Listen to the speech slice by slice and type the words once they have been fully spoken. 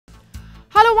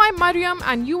Hello, I'm Mariam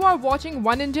and you are watching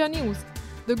Oneindia News.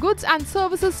 The Goods and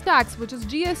Services Tax, which is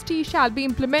GST, shall be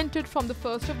implemented from the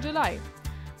 1st of July.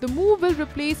 The move will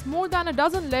replace more than a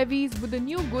dozen levies with the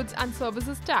new Goods and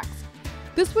Services Tax.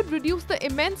 This would reduce the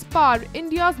immense power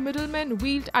India's middlemen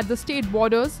wield at the state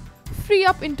borders, free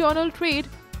up internal trade,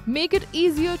 make it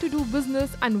easier to do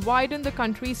business and widen the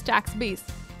country's tax base.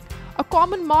 A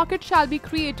common market shall be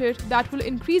created that will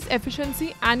increase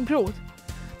efficiency and growth.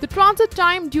 The transit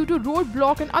time due to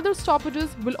roadblock and other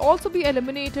stoppages will also be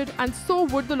eliminated, and so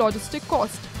would the logistic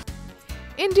cost.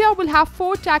 India will have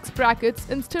 4 tax brackets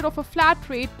instead of a flat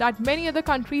rate that many other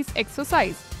countries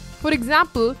exercise. For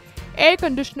example, air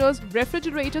conditioners,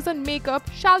 refrigerators and makeup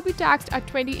shall be taxed at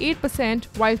 28%,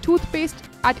 while toothpaste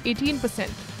at 18%,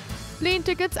 plane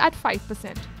tickets at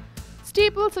 5%.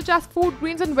 Staples such as food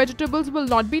grains and vegetables will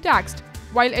not be taxed,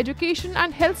 while education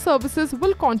and health services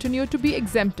will continue to be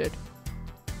exempted.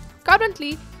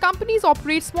 Currently, companies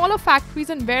operate smaller factories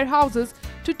and warehouses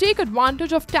to take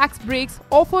advantage of tax breaks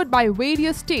offered by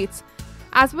various states,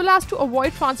 as well as to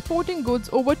avoid transporting goods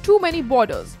over too many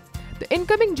borders. The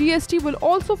incoming GST will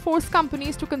also force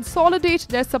companies to consolidate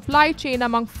their supply chain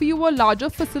among fewer larger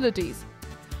facilities.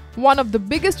 One of the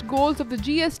biggest goals of the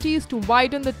GST is to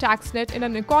widen the tax net in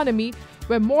an economy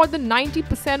where more than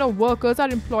 90% of workers are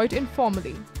employed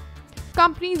informally.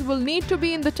 Companies will need to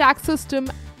be in the tax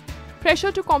system.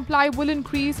 Pressure to comply will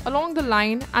increase along the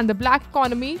line and the black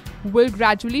economy will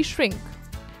gradually shrink.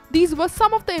 These were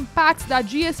some of the impacts that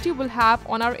GST will have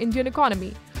on our Indian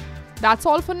economy. That's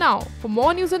all for now. For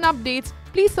more news and updates,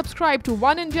 please subscribe to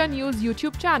Oneindia News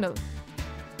YouTube channel.